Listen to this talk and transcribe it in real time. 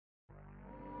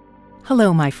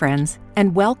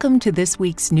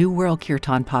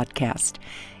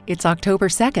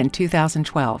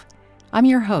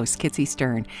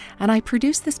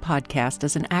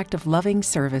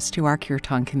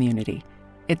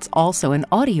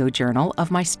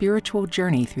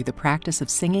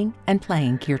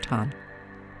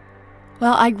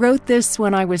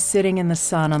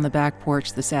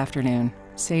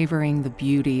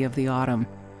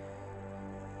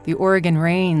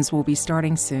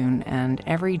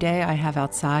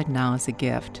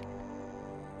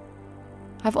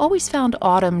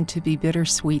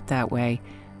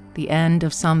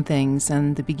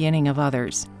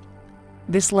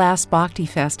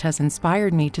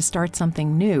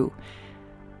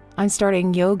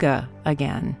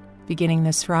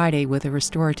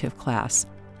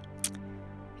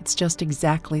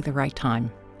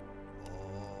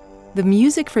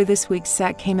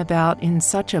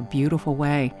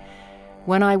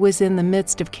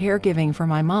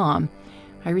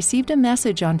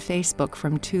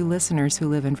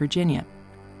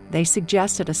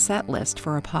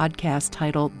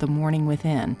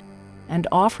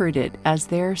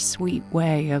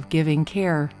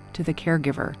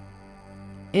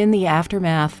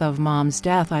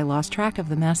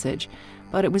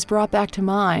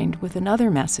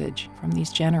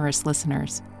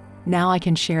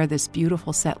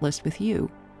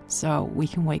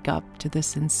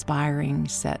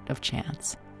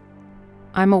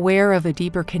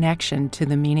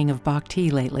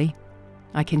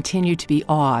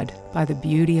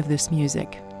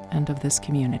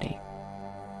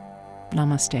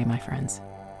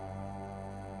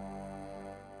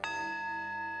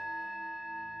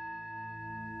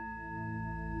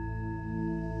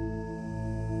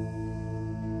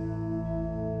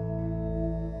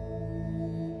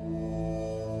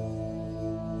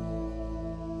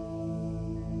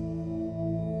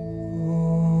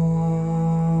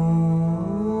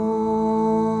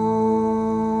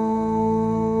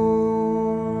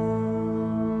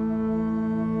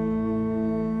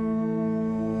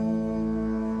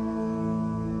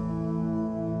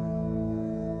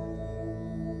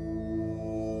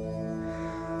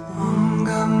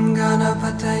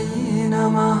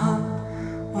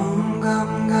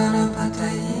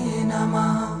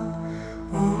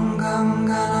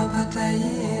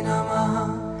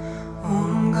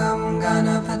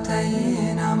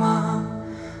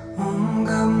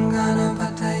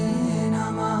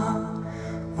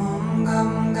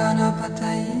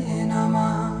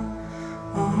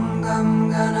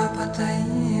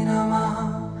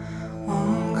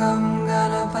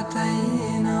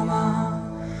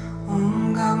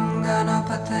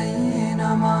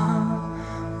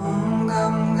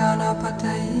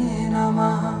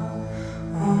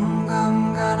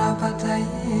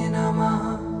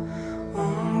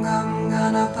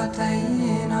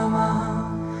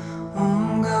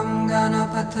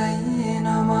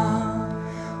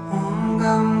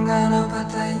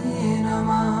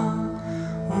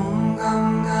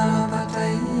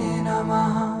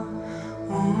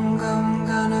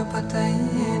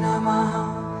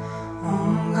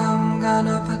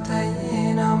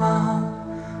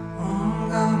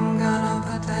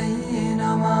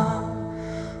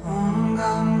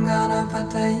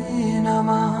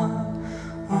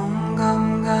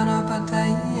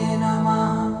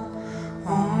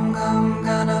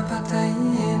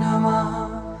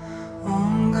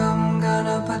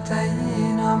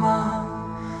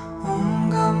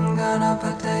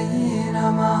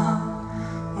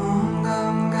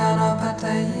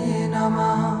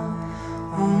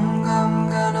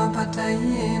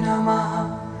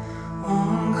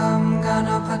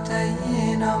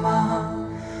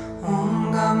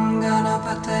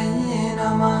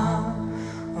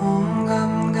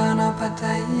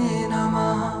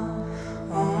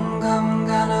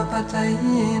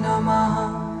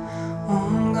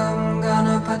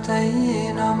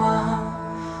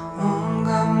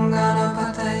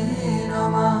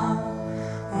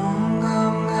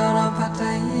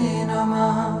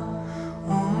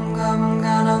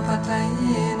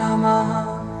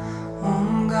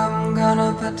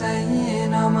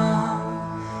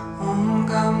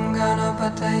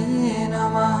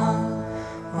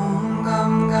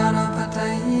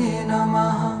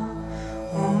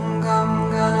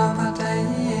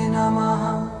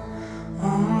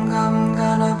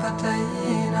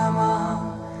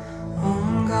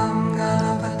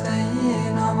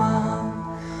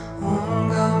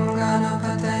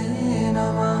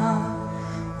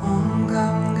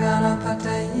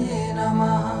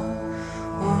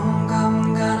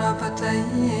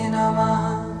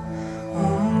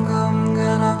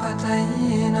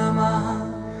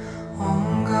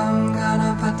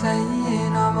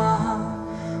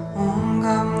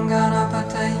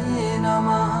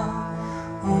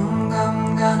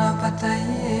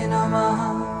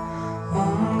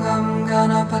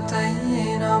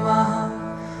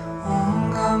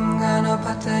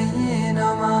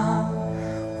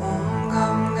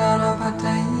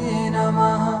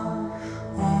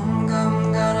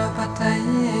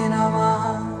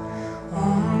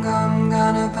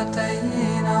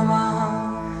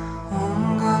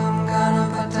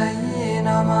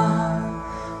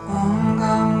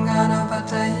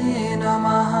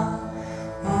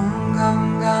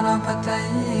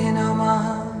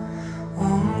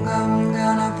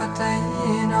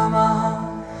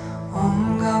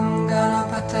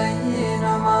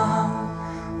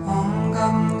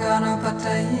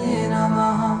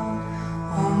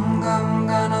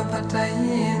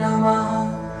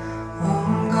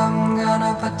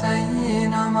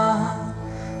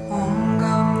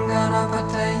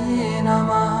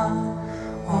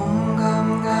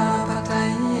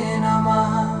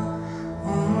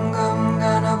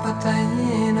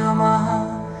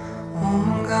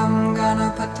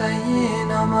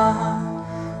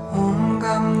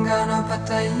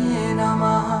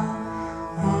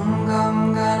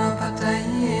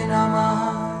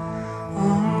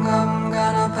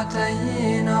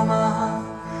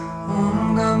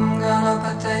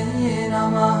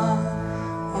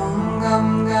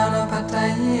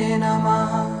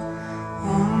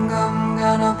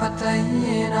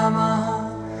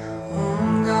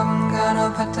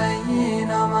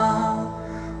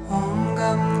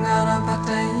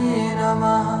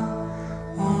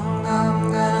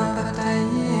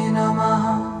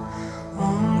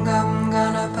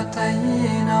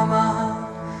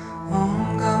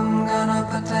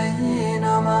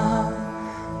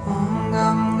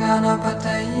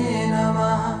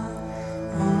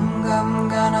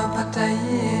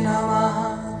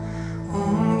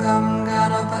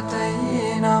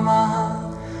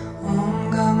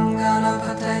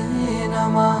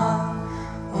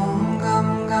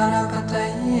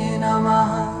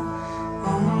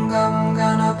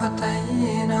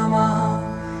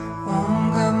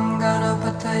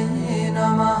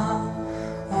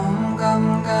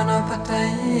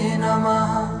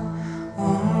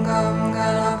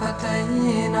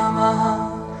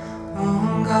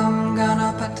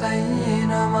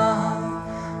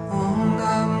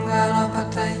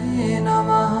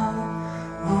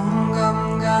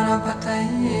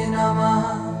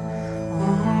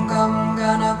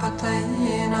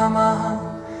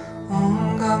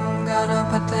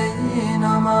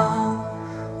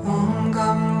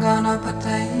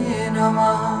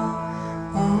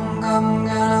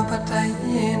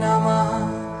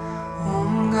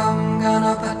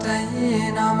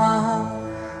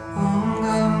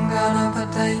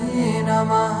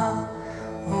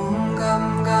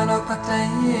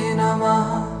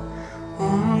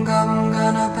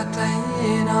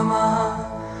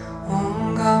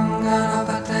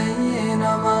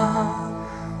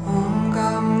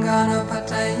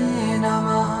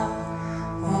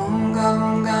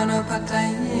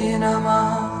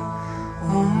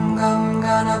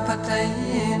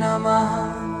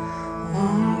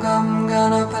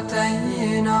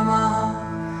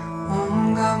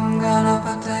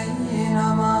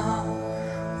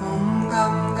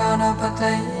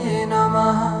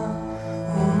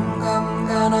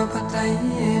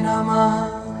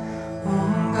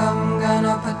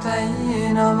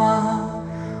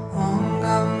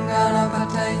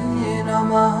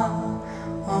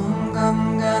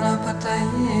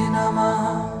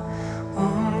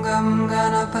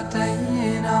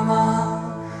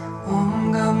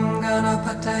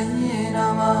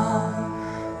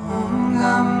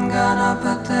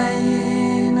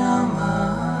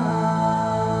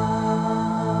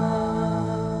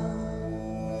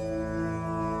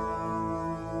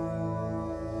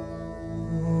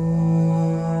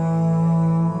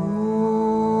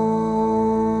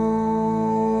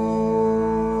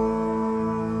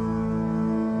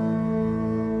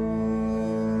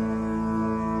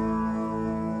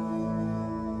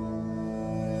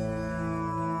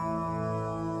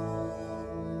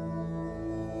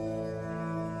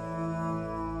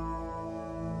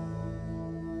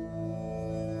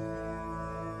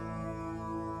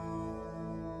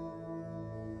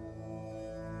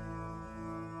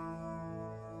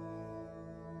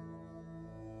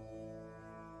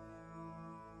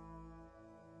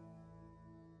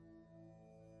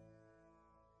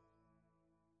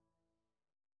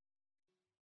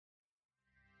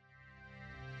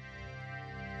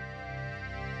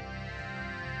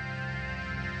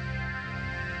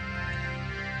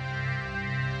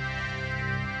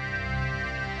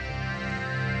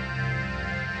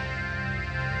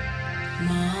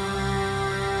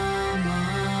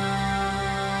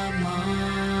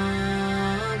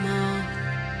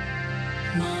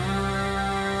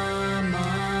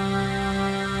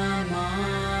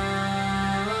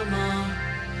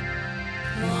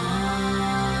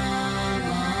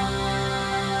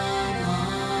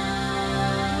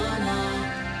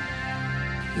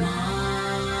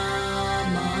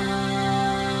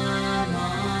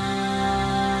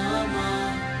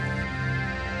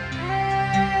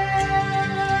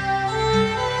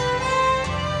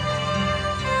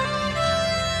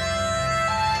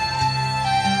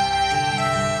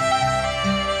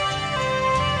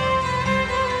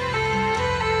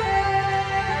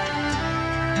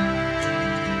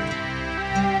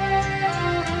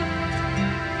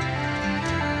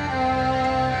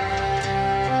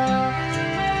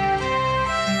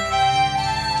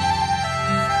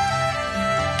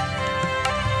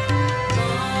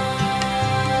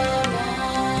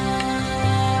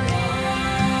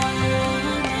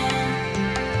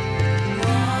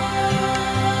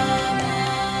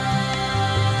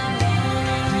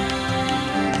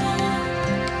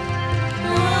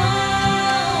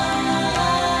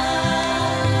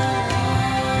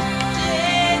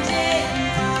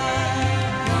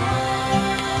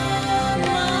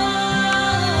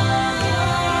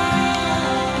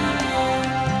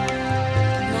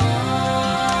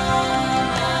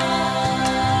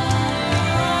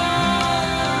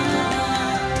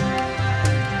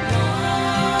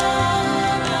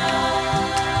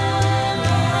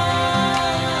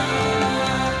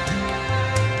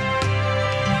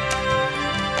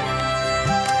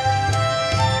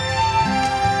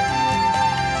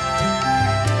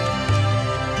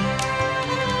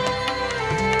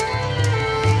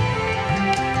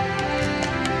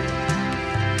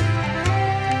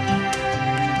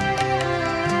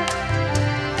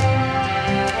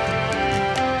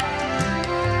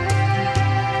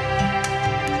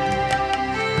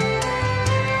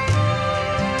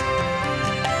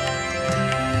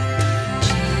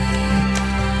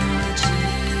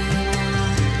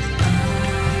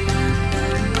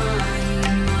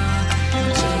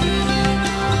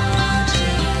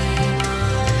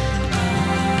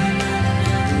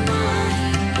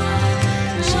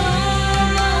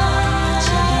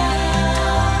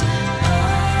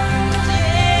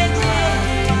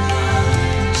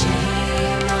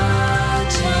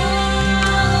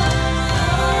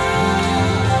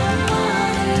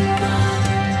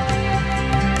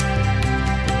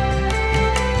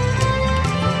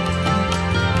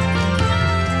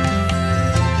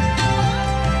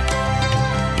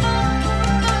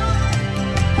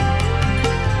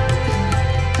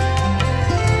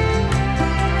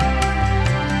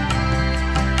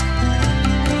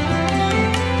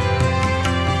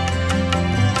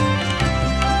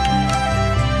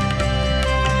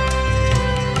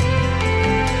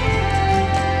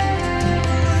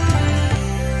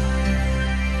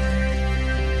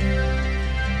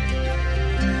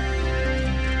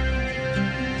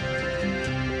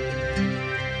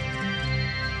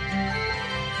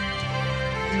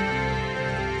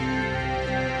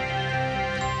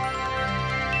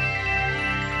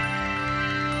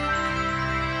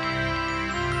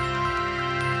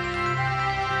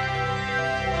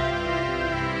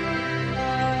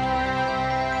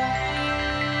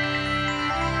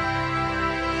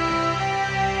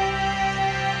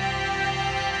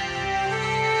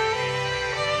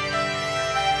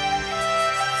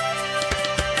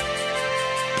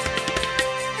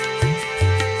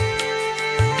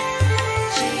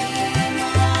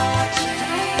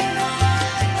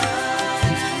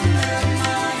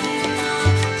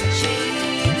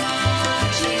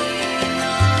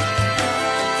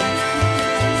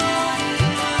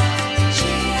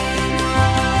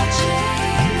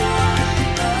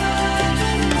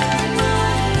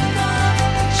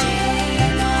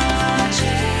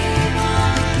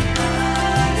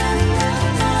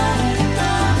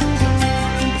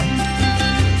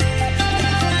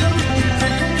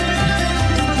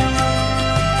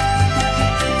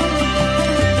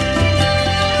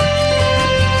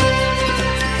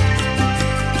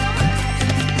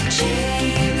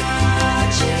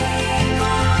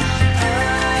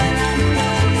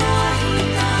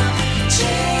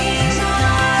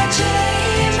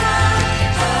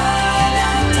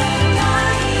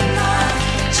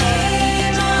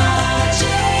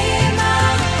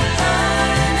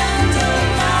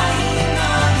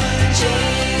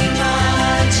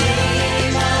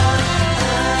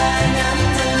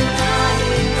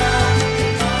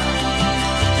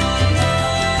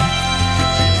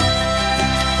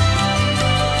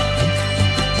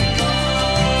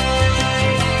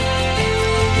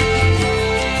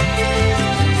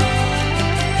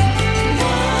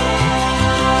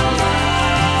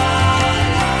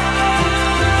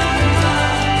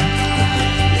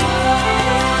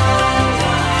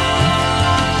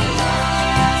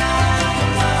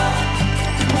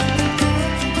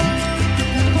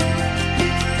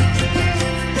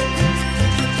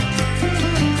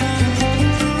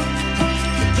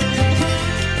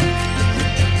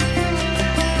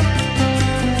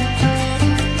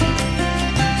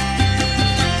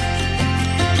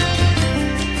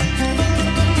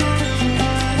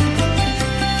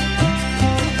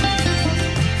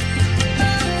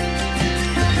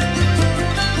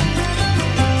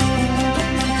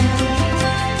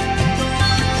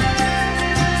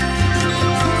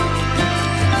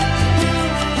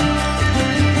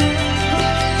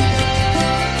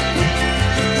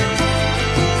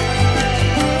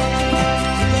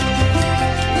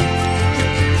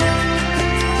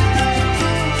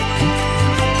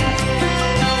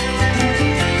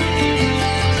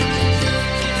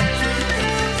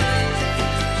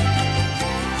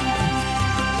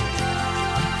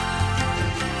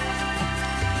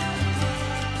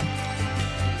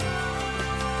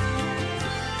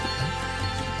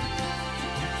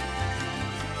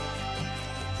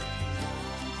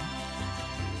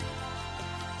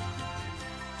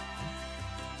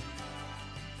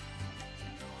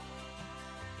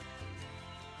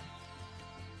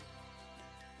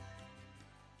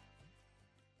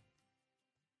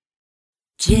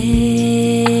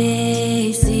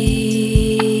Jai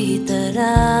Sitarama,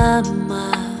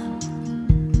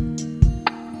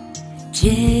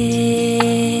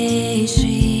 Jai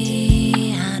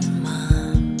Shri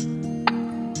Hanuman,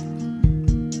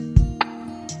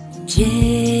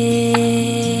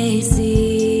 Jai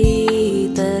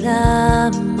Sitarama,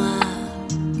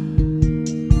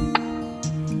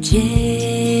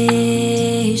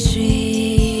 Jai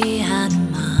Shri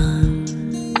Hanuman,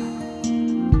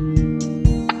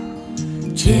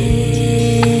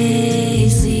 Jai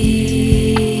Sitarama,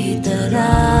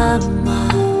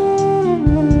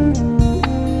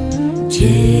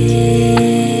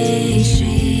 Jai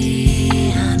Shri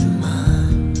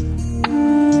Hanuman,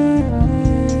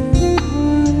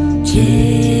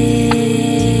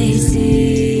 Jai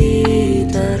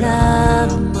Sitarama,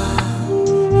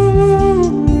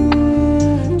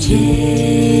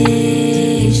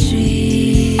 Jai Shri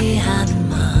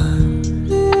Hanuman.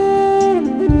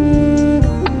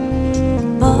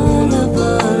 Bolo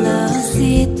bolo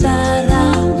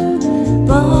Sitaram,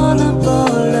 bolo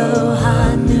bolo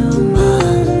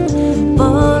Hanuman,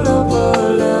 bolo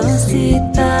bolo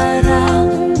Sitaram,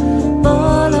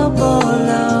 bolo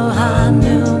bolo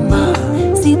Hanuman.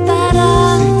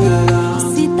 Sitaram,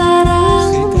 Sitaram,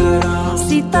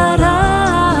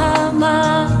 Sitarama,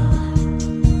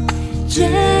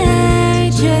 Jai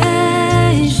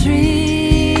Jai Shri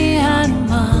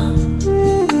Hanuman.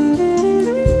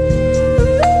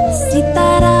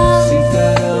 Sitaram,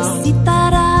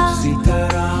 Sitaram,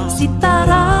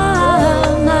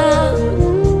 Sitarama,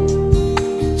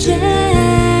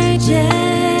 Jai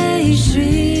Jai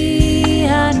Shri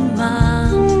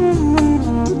Hanuman,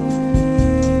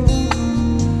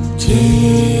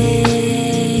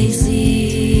 Jai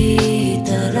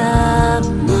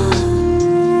Sitarama,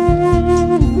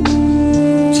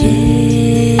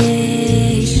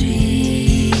 Jai Shri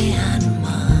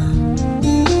Hanuman,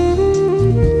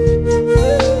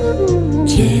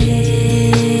 Jai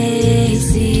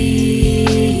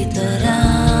Sitarama,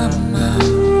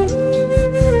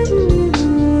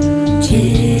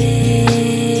 Jai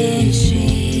Shri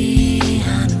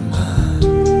Hanuman.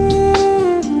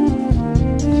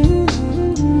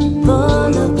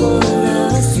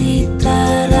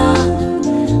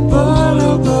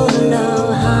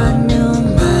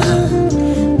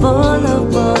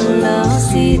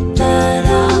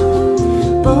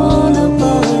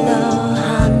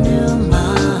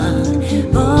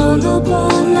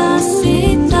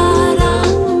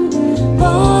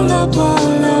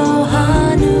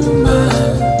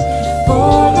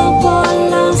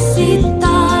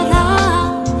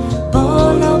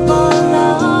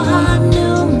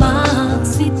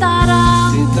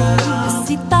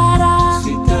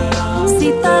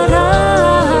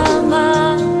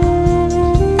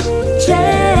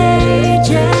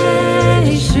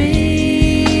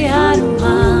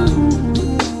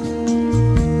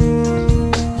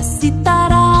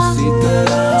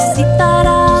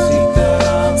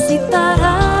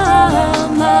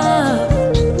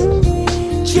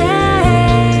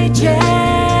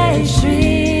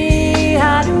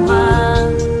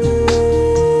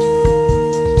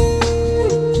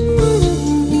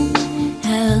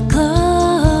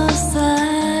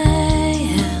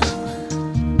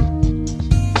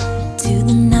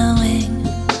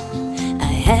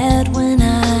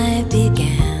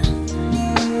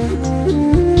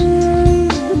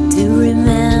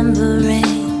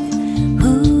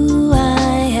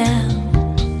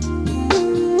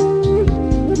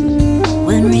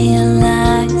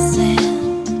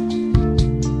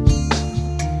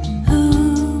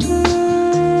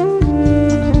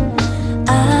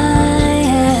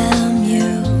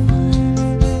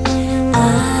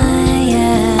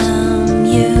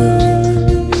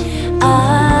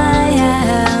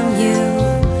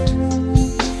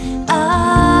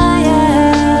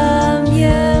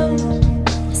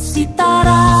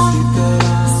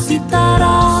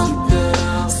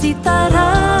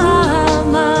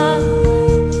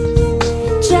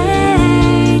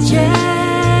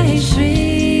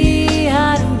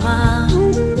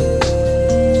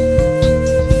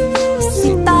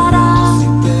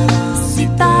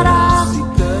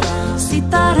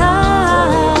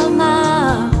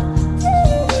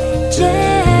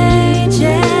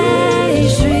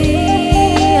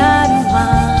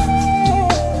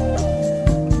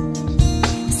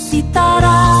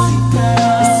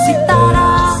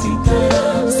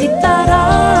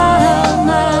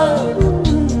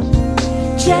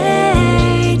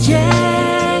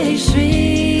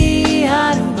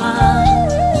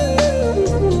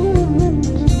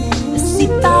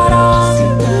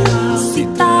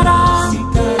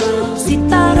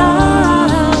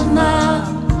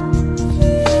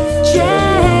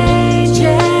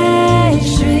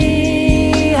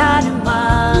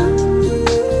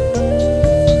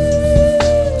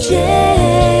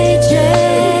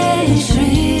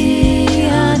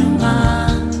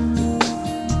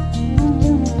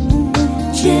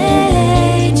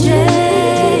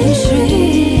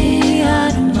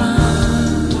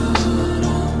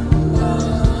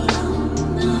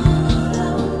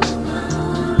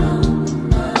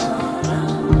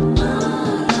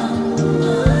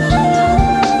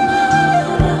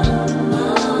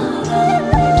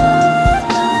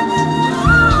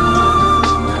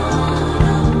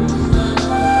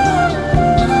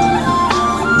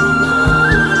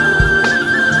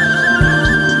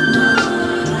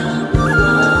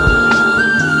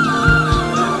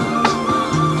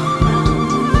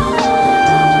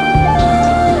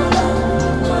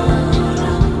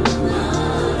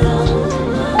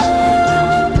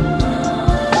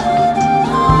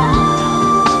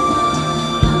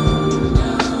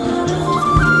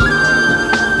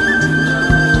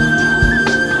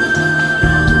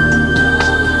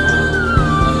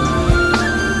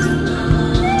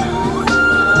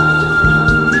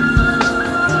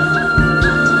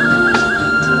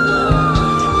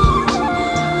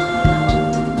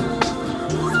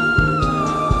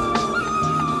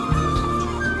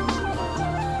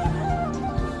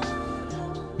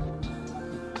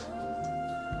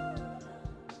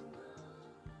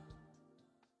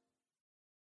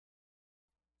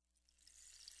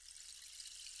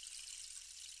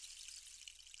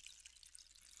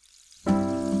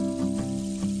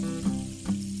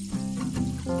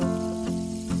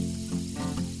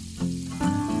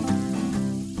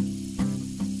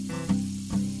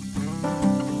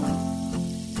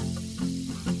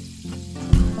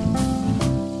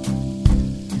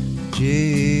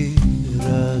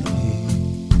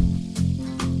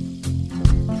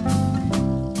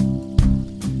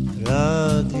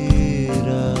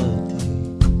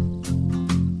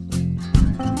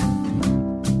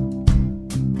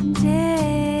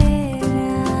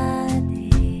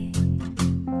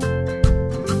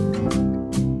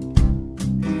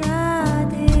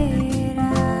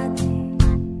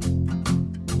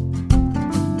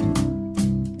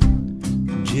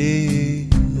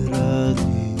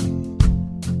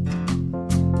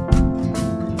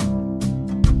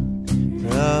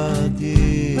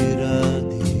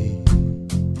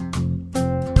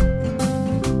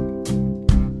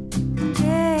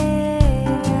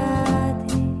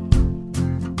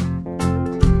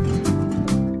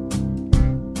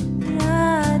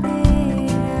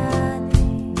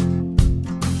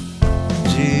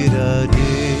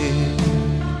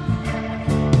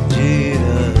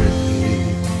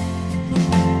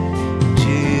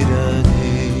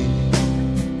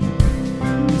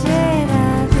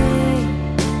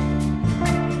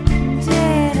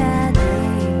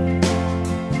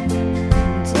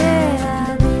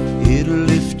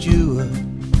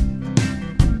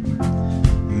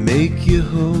 you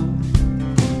whole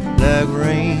like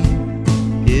rain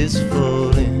is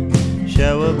falling,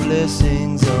 shower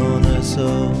blessings on us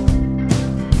all.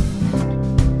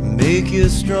 Make you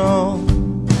strong,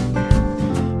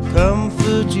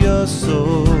 comfort your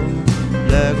soul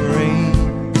like rain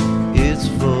it's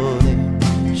falling,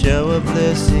 shower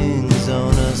blessings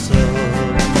on us all.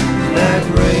 Like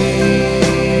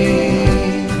rain,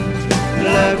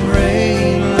 like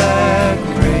rain, like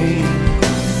rain,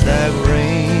 like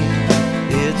rain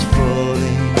it's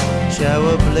falling,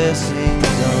 shower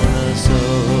blessings on us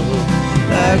all.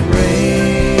 Like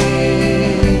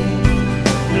rain,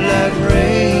 like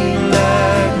rain,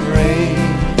 like rain,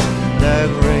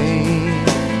 like rain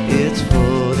it's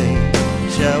falling,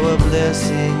 shower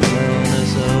blessings on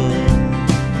us all.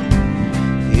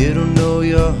 You don't know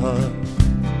your heart,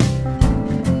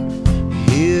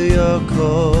 hear your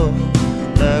call.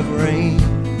 Like rain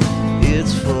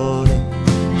it's falling,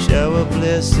 shower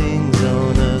blessings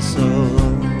on us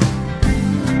all.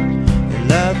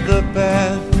 Light the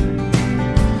path,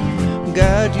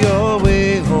 guide your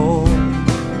way home.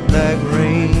 Like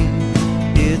rain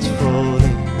it's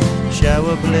falling,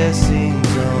 shower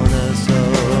blessings on us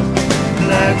all.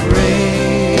 Like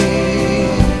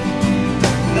rain,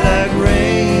 like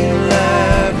rain,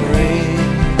 like rain,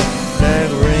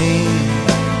 like rain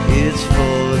it's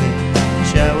falling,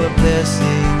 shower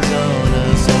blessings on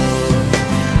us all.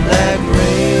 Like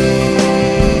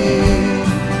rain,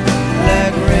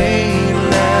 like rain,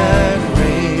 like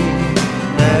rain,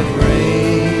 like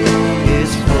rain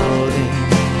it's falling,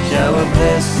 shower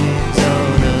blessings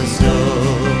on us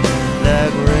all.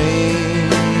 Like rain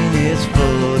it's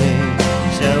falling,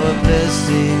 shower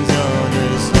blessings on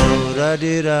us all.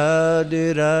 Radhe Radhe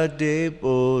Radhe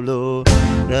Bolo,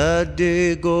 Radhe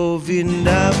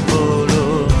Govinda Bolo.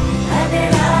 Radhe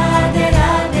Radhe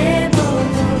Radhe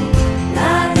Bolo,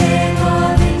 Radhe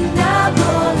Govinda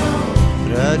Bolo.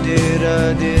 Radhe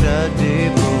Radhe Radhe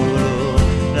Bolo,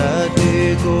 Radhe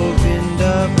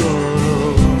Govinda Bolo.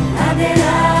 Radhe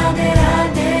Radhe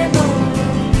Radhe Bolo,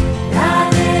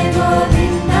 Radhe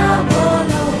Govinda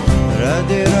Bolo.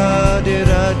 Radhe Radhe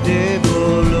Radhe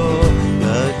Bolo,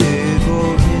 Radhe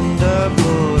Govinda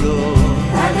Bolo.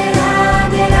 Radhe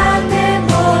Radhe Radhe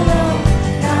Bolo,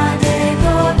 Radhe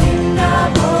Govinda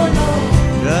Bolo.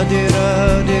 Radhe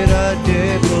Radhe Radhe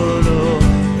Bolo,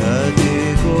 Radhe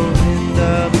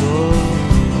Govinda Bolo.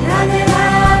 Radhe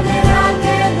Radhe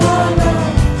Radhe Bolo,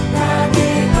 Radhe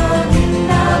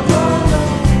Govinda Bolo.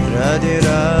 Radhe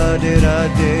Radhe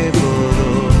Radhe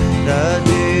Bolo,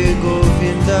 Radhe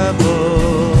Govinda Bolo.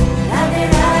 Radhe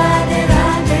Radhe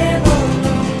Radhe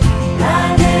Bolo,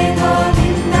 Radhe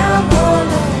Govinda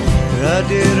Bolo.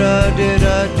 Radhe Radhe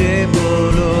Radhe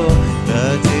Bolo,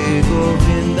 Radhe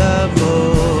Govinda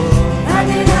Bolo.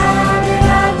 Radhe Radhe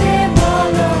Radhe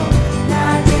Bolo,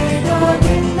 Radhe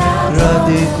Govinda Bolo.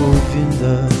 Radhe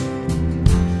Govinda,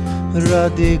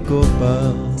 Radhe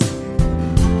Gopal.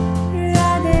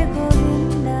 Radhe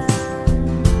Govinda,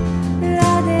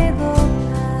 Radhe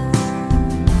Gopal.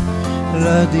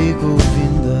 Radhe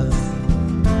Govinda,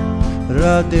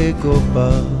 Radhe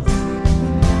Gopal.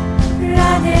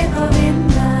 Radhe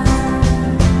Govinda,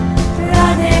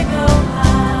 Radhe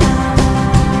Gopal.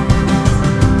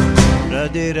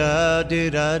 Radhe Radhe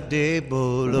Radhe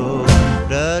Bolo,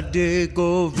 Radhe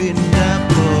Govinda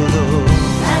Bolo.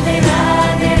 Radhe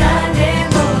Radhe Radhe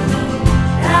Bolo,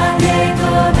 Radhe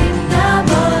Govinda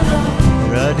Bolo.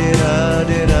 Radhe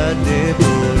Radhe Radhe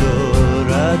Bolo,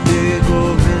 Radhe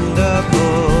Govinda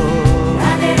Bolo.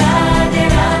 Radhe Radhe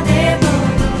Radhe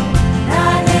Bolo,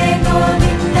 Radhe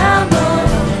Govinda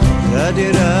Bolo. Radhe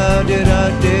Radhe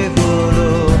Radhe Bolo,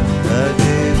 Radhe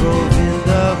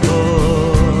Govinda Bolo.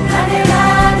 Radhe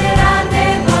Radhe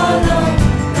Radhe Bolo,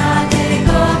 Radhe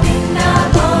Govinda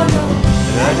Bolo.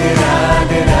 Radhe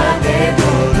Radhe Radhe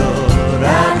Bolo,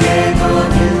 Radhe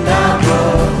Govinda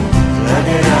Bolo. Radhe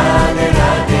Radhe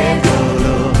Radhe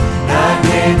Bolo,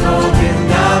 Radhe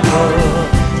Govinda Bolo.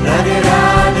 Radhe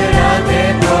Radhe Radhe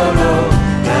Bolo,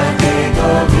 Radhe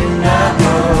Govinda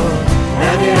Bolo.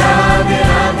 Radhe Radhe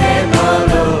Radhe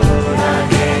Bolo,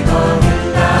 Radhe Govinda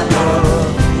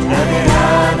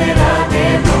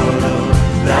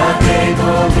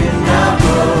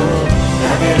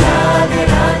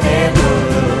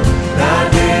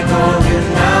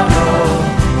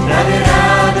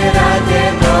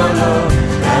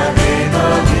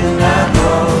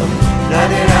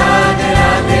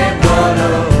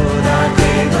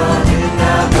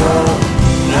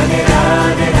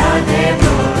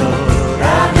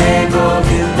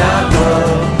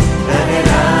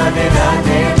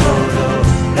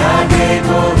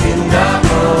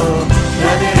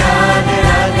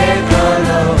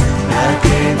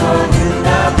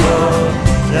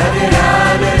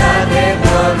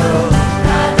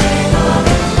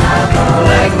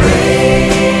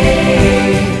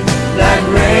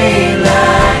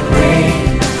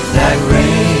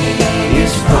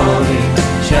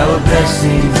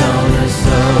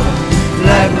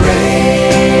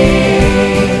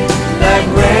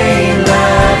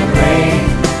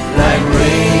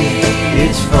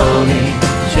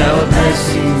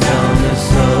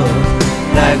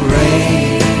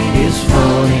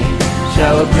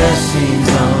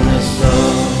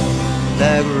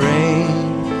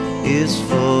is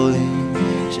falling,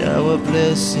 shower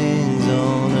blessings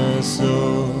on us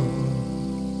all.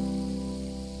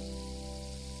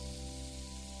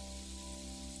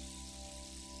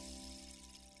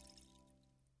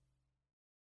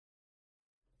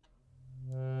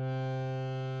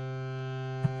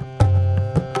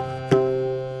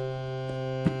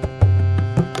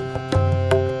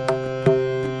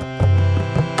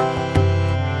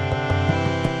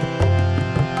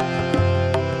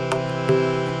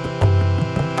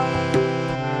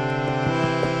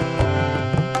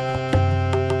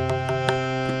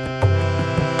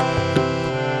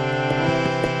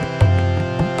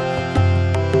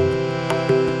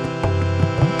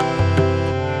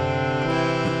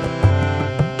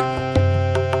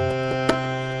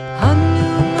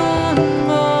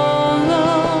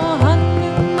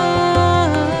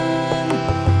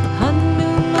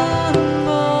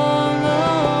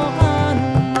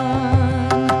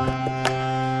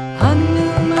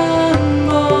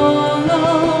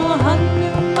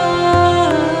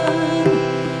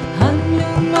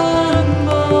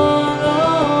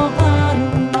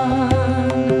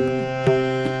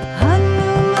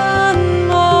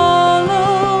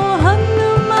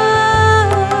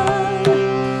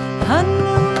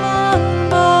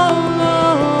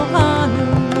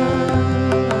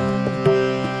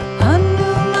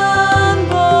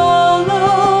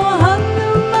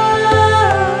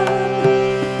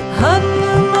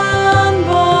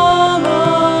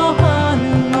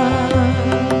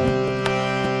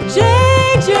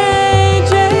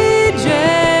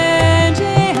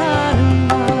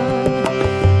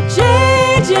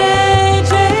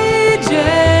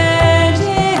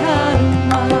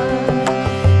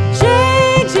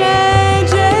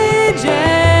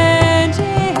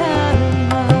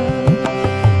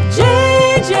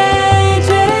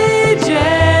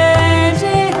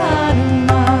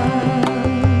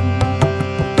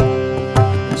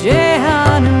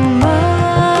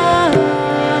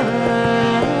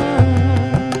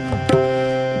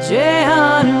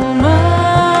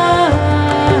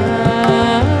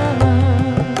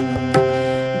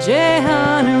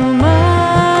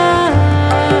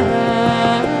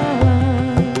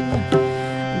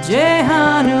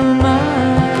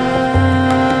 Hanuman.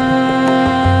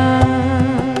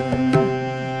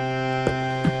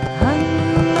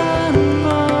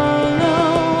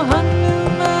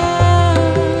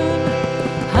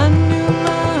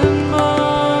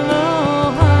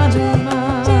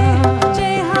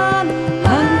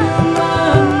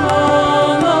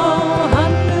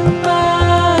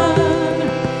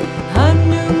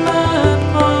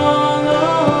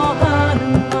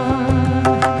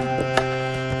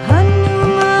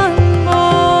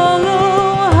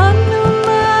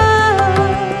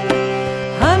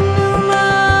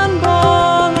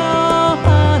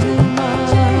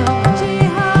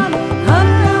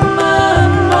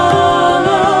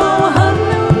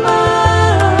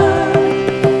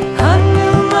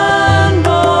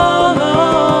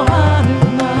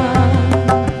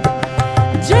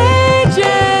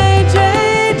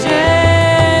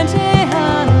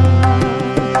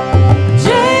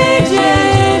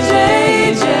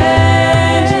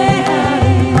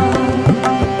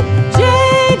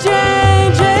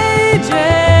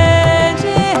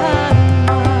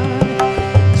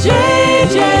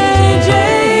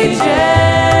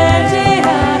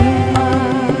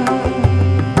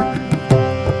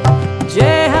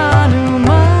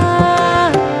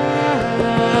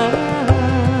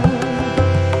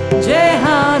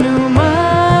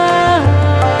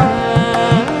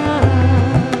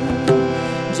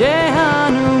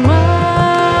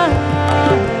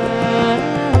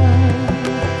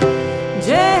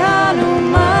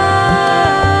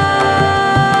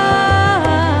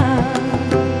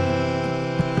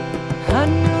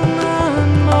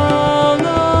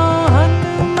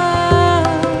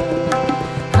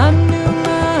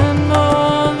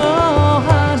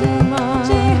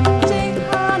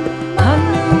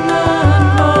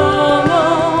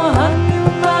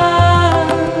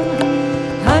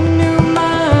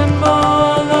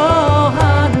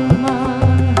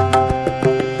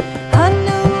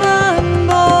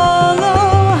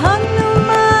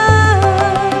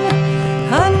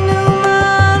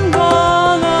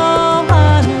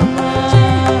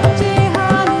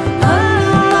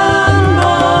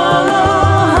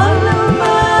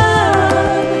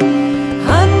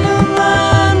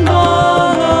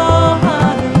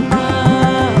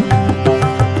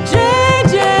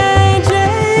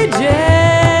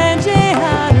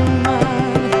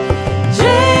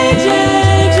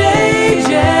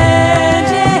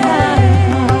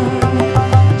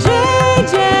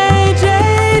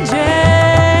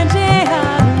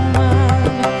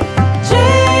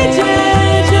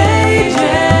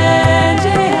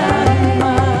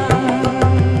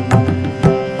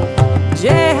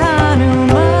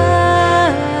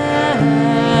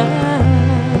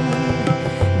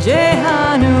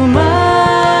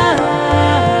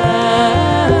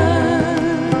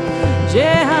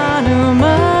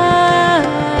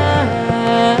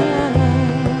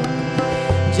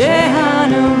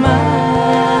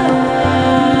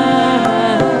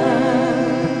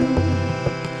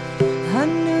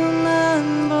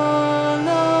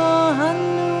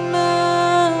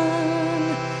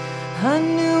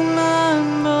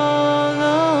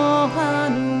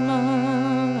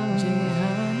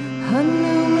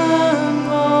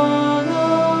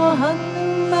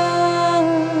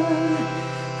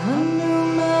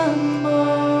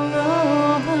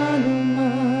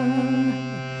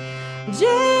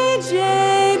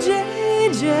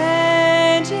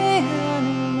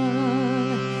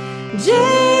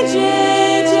 Jai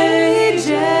Jai Jai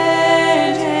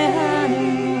Jai Jai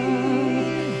Hanuman.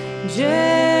 Jai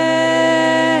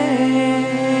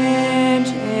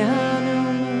Jai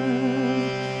Hanuman.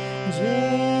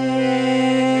 Jai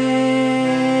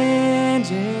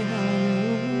Jai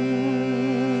Hanuman.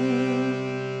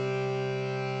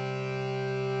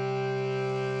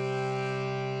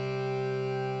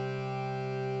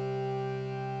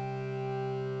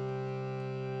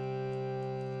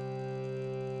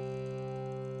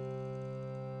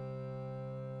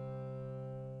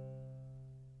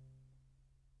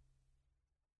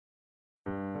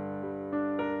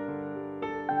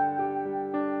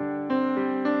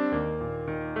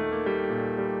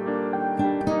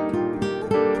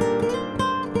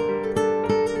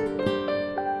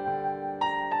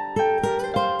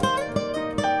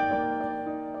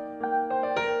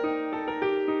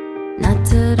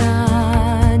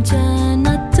 Nataraja,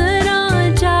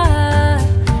 Nataraja,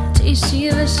 Jai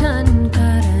Shiva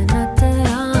Shankara,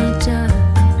 Nataraja.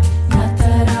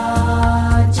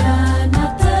 Nataraja,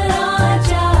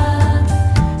 Nataraja,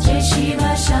 Jai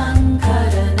Shiva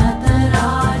Shankara,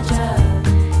 Nataraja.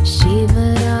 Shiva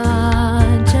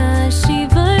Raja,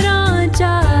 Shiva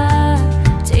Raja,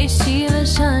 Jai Shiva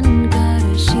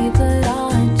Shankara, Shiva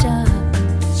Raja.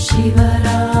 Shiva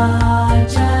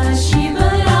Raja, Shiva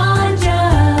Raja,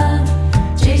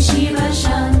 Jai Shiva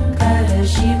Shankara,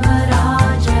 Shiva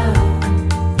Raja.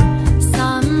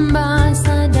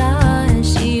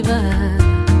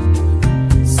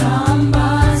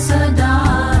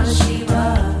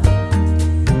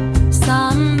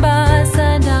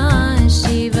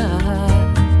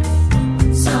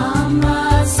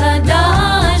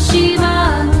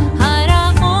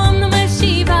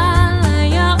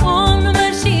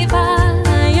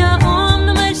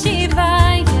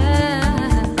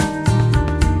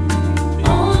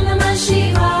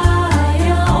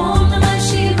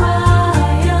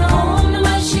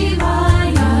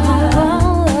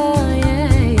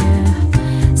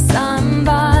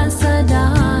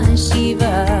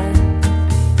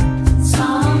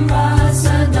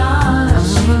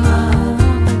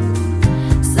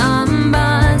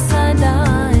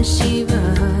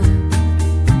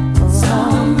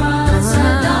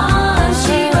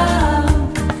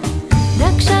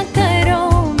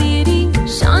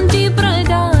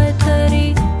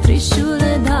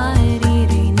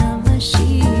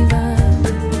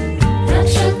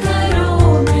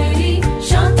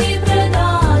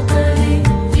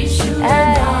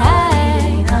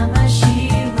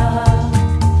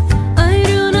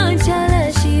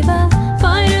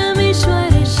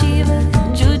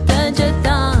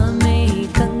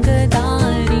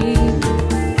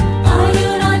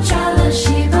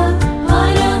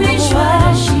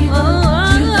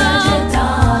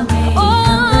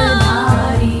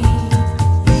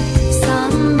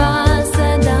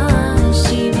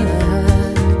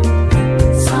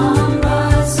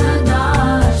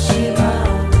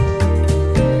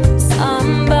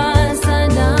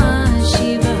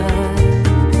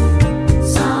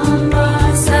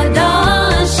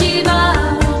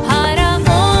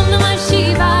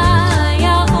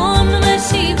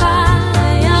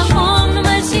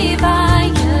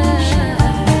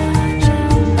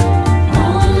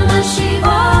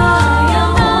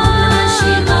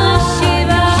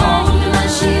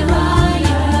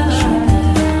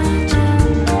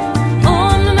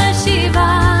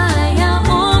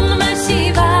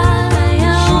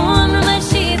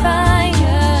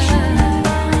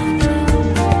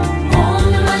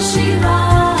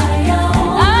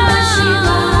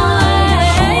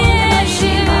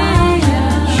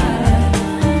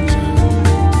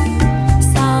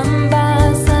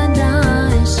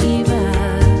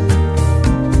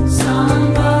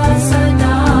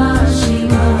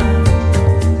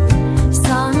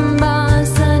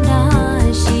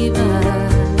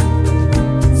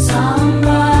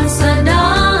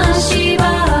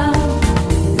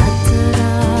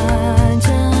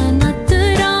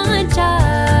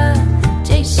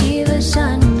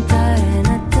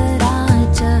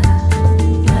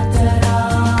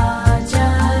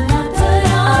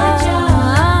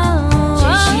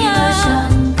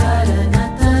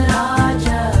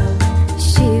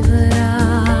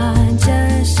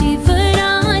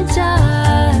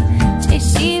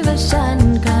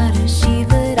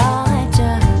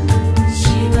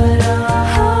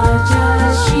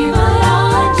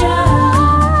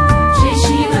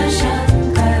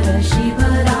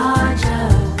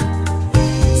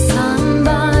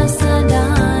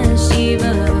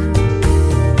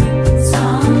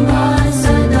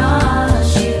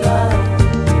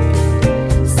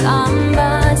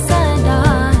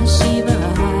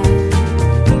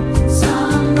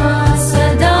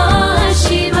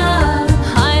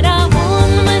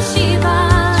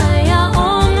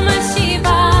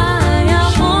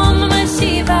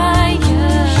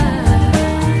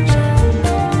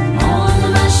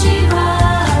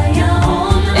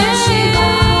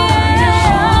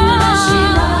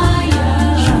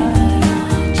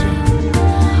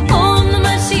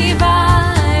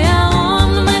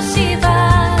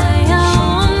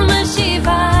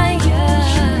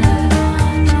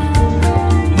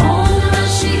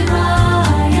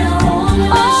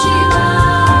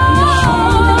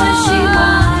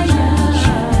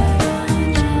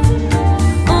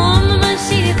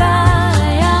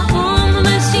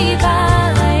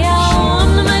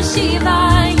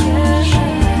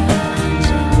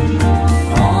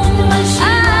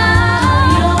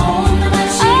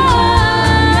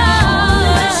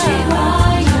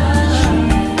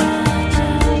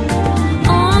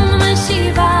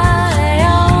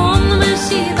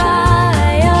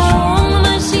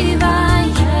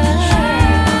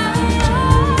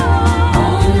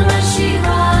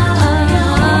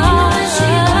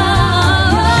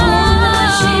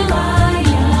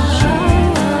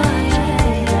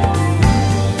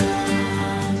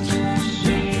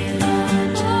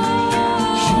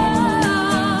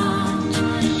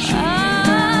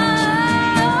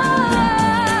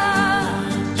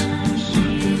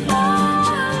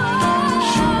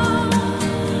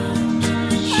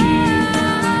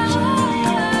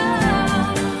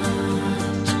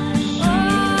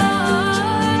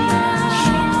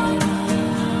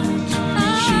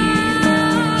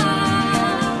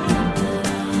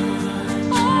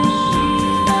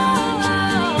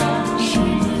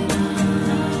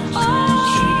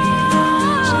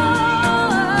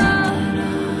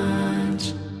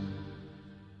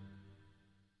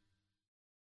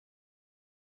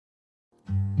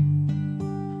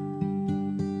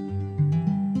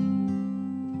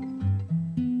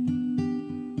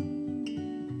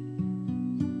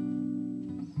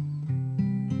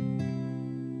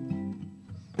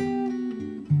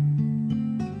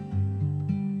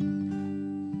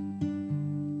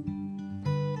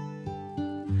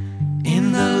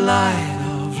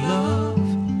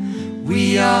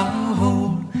 are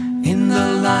whole in the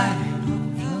light of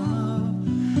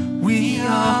love. We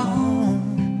are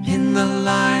home in the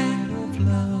light of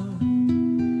love.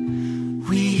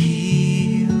 We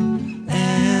heal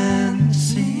and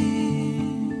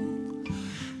sing.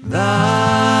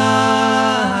 Thy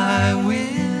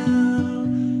will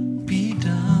be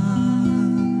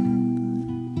done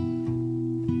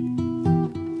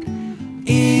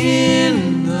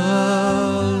in the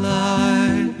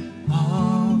light of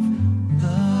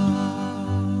love.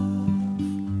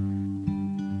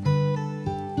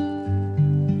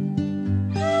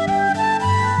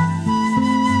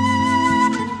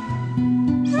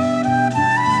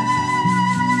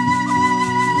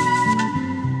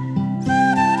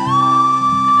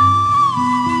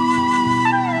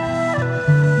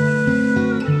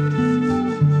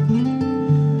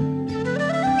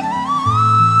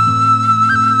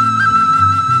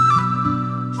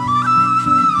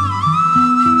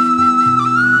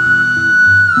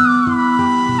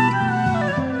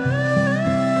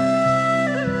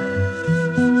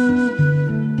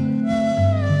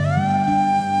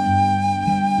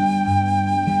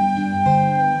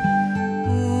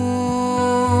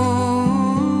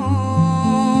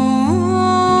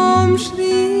 Om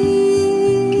Shri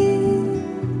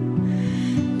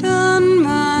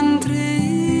Dhanvantri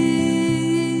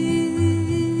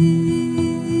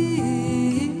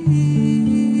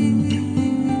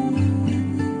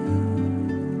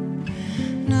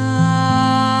Namah.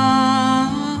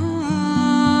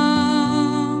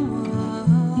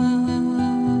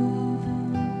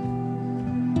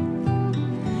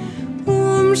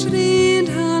 Om Shri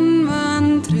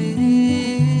Dhanvantri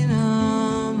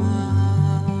Namah.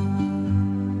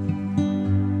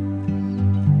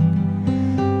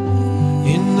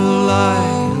 In the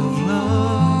light of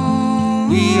love,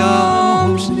 we are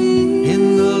home. In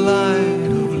the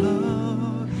light of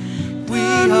love, we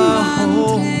are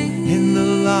home. In the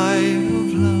light of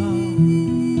love,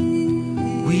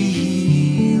 we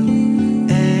heal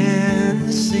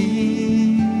and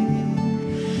sing.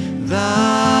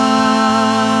 Thy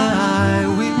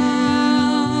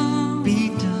will be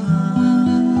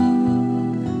done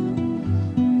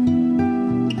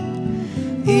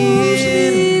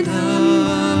in the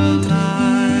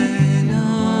light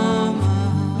of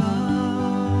love.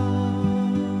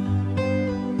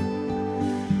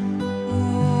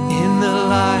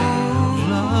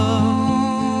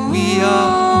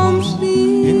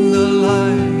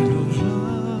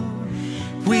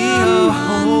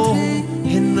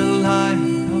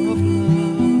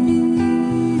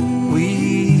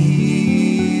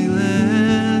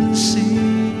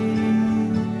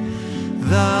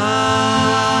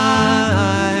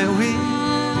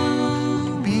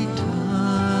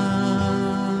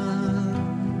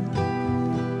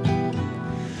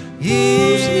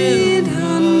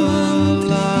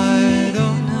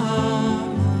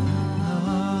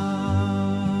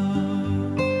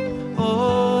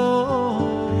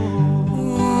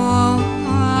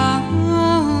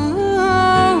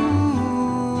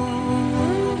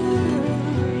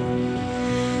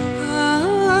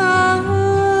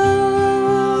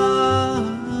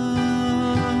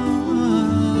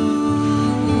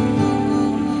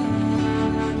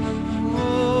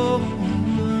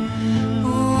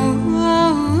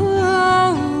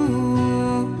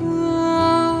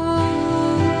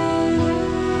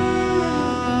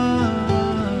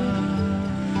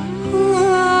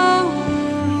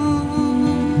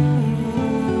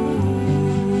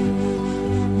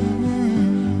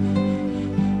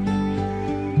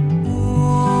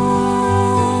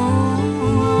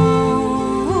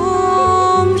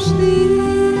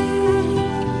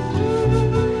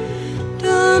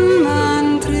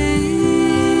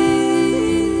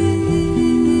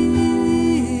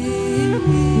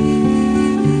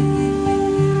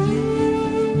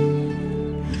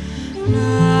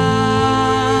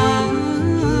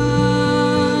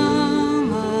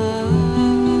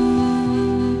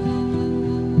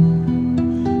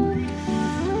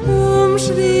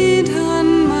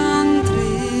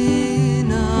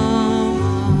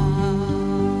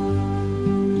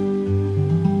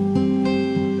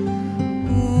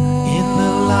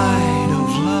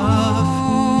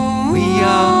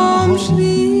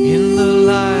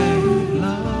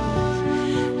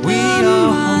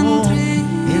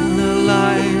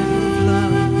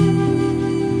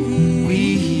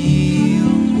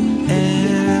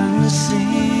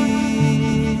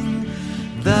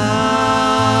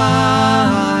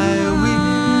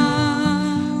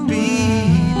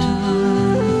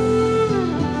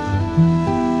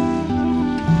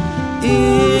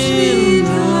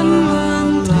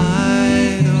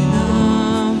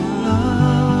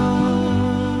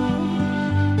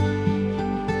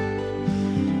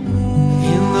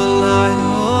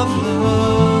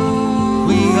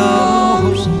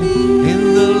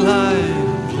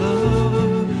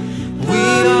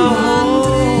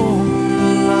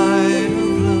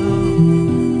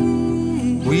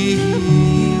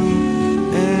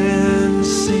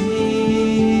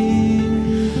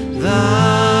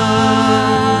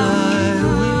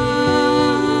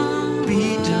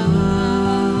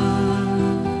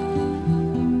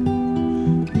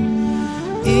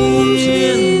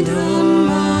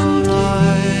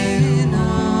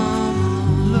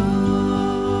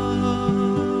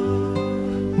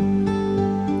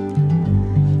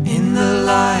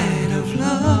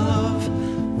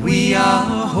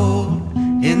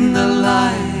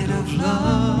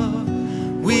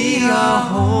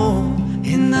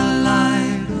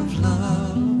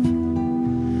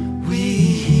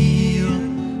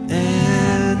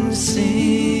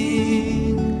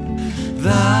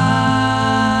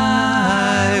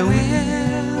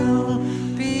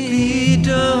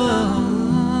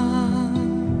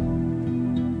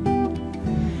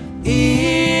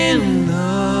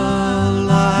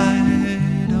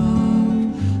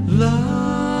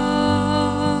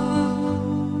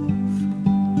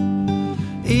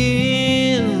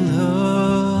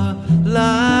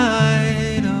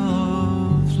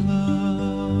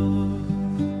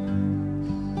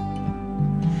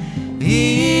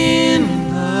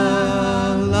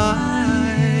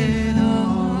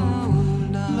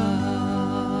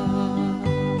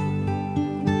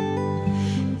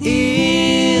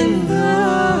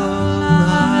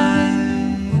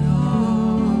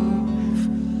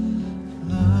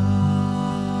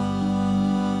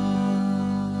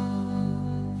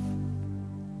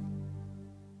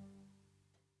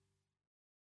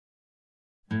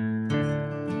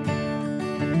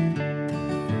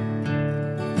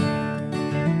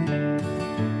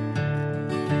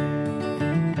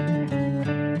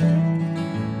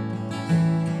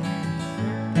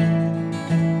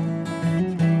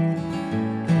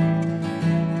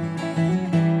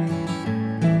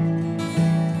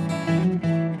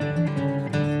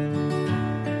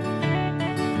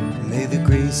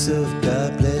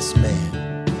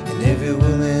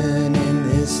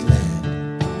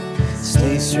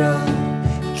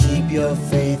 strong, keep your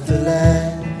faith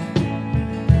alive.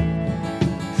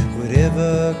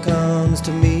 Whatever comes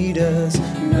to meet us,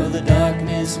 know the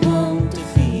darkness won't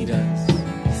defeat us.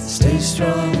 Stay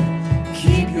strong,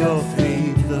 keep your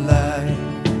faith alive.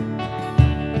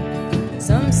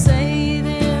 Some say the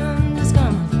end is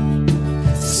coming,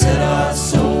 Set our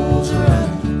souls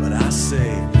running, but I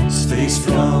say, stay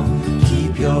strong,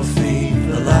 keep your faith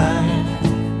alive.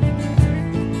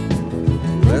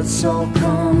 Let's all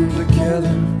come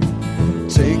together,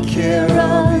 take care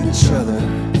of each other.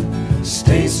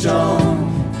 Stay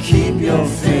strong, keep your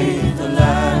faith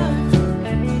alive.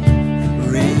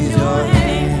 Raise your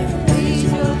hand, raise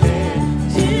your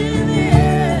hand in the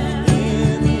air,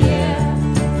 in the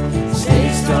air. Stay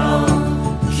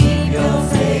strong, keep your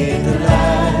faith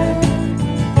alive.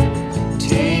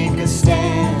 Take a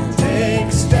stand,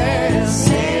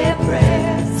 say a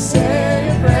prayer, say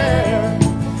a prayer.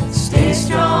 Stay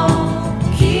strong,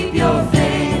 keep your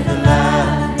faith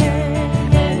alive.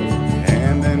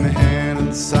 Hand in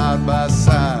hand, side by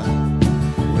side,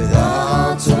 With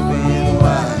hearts open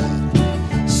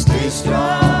wide, stay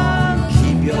strong,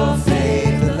 keep your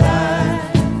faith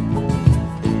alive.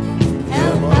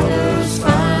 Help others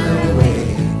find a way,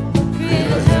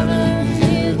 create a heaven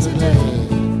here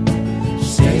today.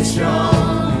 Stay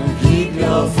strong, keep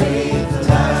your faith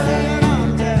alive.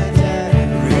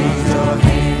 Raise your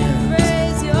hand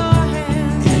raise your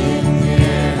hand in the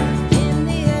air. in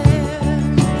the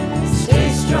air. Stay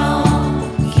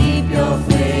strong, keep your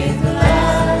faith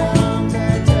alive.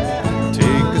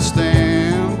 take a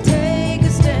stand, Take a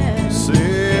stand,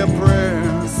 say a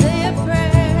prayer. say a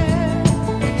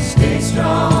prayer. Stay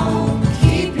strong,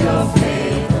 keep your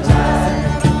faith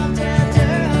alive.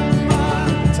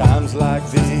 Times like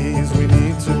these we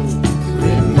need to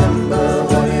Remember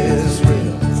what is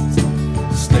real.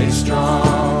 Stay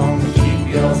strong, keep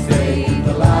your faith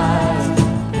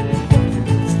alive.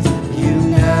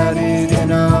 United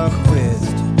in our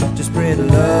quest to spread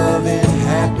love and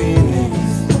happiness.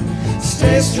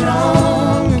 Stay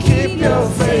strong, keep your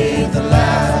faith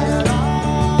alive.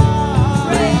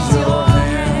 Raise your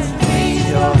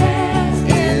hand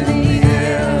in the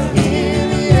air, in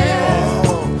the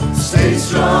air. Stay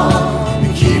strong,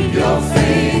 keep your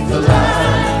faith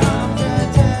alive.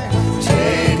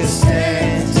 Take a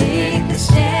stand,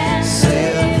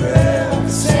 say a prayer,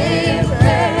 say a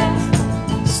prayer.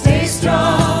 Stay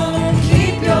strong,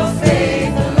 keep your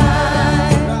faith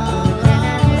alive.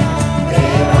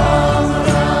 Hey Rama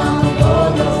Rama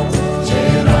Bolo,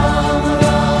 Jai Rama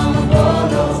Rama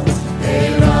Bolo.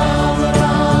 Hey Rama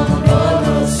Rama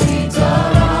Bolo, Sita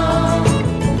Ram.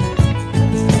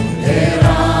 Hey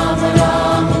Rama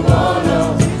Rama Bolo,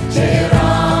 Jai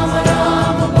Rama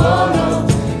Rama Bolo.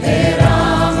 Hey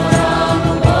Rama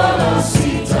Rama Bolo,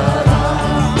 Sita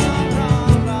Ram.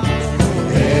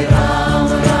 Hey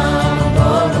Rama Rama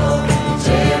Bolo,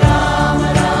 Jai Rama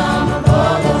Rama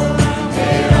Bolo.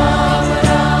 Hey Rama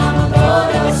Rama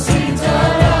Bolo, Sita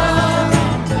Ram.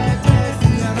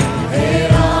 Hey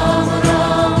Rama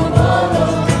Rama Bolo,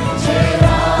 Jai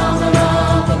Rama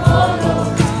Rama Bolo.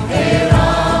 Hey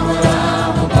Rama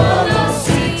Rama Bolo,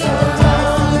 Sita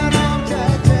Ram.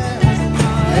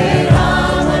 Hey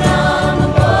Rama Rama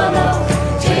Bolo,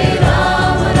 Jai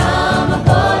Rama Rama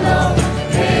Bolo.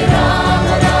 Hey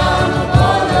Rama Rama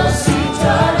Bolo,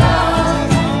 Sita Ram.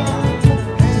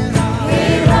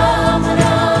 Hey Rama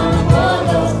Rama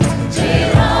Bolo, Jai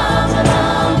Rama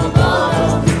Rama Bolo.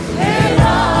 Hey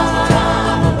Rama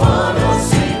Rama Bolo,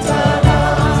 Sita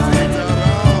Ram.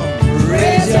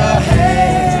 Raise your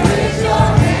hand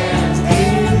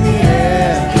in the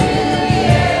air,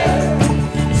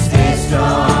 Stay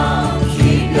strong,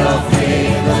 keep your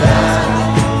faith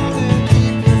alive.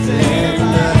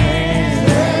 Lend a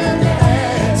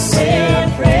hand, say a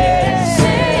prayer,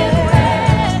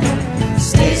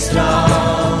 Stay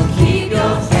strong, keep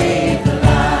your faith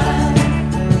alive.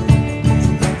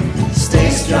 Stay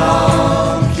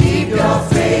strong, keep your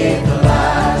faith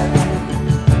alive.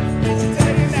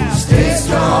 Stay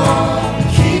strong,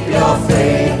 keep your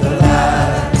faith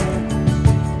alive.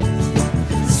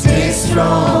 Stay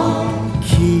strong,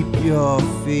 keep your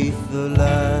faith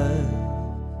alive.